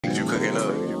cooking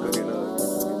up.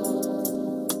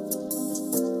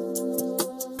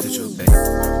 Put your pay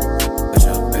first, nigga. Put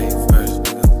your pay first.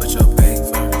 Put your pay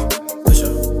first.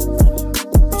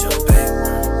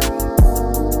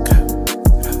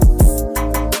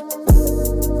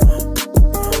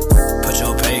 Put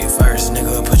your pay first,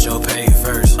 nigga. Put your pay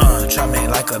first. Try me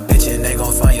like a bitch and they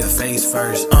gon' find your face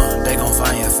first. They gon'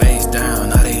 find your face down.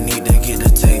 Now they need to get the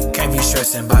tape. Can't be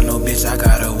stressing about no bitch. I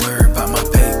gotta worry about my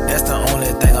pay. That's the only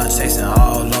thing I'm chasing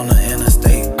all on the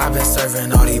interstate. I've been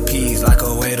serving all these peas like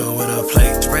a waiter with a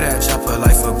plate. Spray that chopper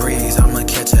like Febreze, I'ma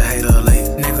catch a hater late.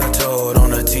 Nigga told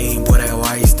on the team, boy, that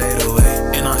why he stayed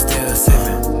away. And I'm still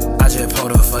sipping, I just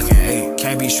pulled a fucking 8.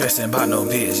 Can't be stressing about no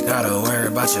bitch, gotta worry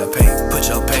about your pay. Put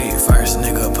your pay first,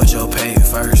 nigga, put your pay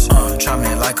first. Try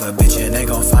me like a bitch and they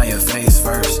gon' find your face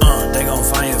first. They gon'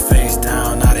 find your face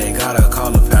down, now they gotta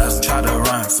call the pastor. Try to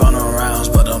run from them rounds,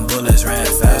 but them bullets ran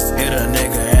fast. Hit a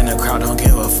nigga in the crowd, don't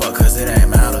give a fuck, cause it ain't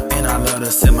matter. And I love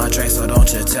to sip my drink, so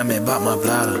don't you tell me about my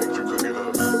bladder.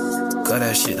 Cause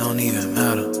that shit don't even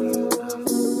matter.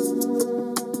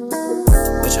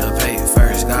 Put your pay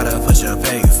first, gotta put your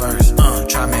pay first.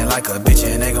 Try me like a bitch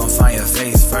and they gon' find your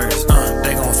face first.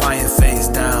 They gon' find your face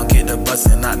down, get the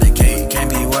bustin' out the gate. Can't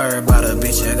be worried about a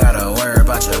bitch, you gotta worry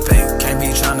about your pay. Can't be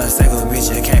tryna save a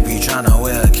bitch, you can't be tryna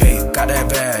wear a cape. Got that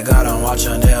bad, got 'em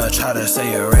watchin', they'll try to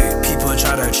say you're rape. People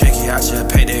try to trick you out your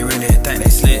pay, they really think they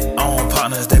slick. Own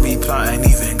partners, they be plotting,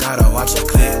 even gotta watch a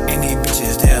clip. Any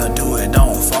bitches, they'll do it,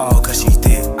 don't fall, cause she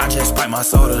thick. I just bite my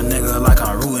soda, nigga, like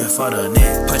I'm rooting for the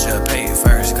net. Put your pay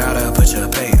first, gotta put your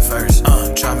pay first.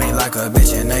 Try me like a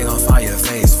bitch and they gon' find your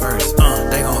face first.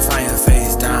 They gon' find your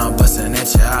face down, bustin'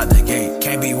 at you out the gate.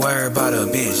 Can't be worried about a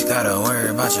bitch, gotta worry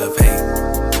about your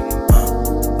pay.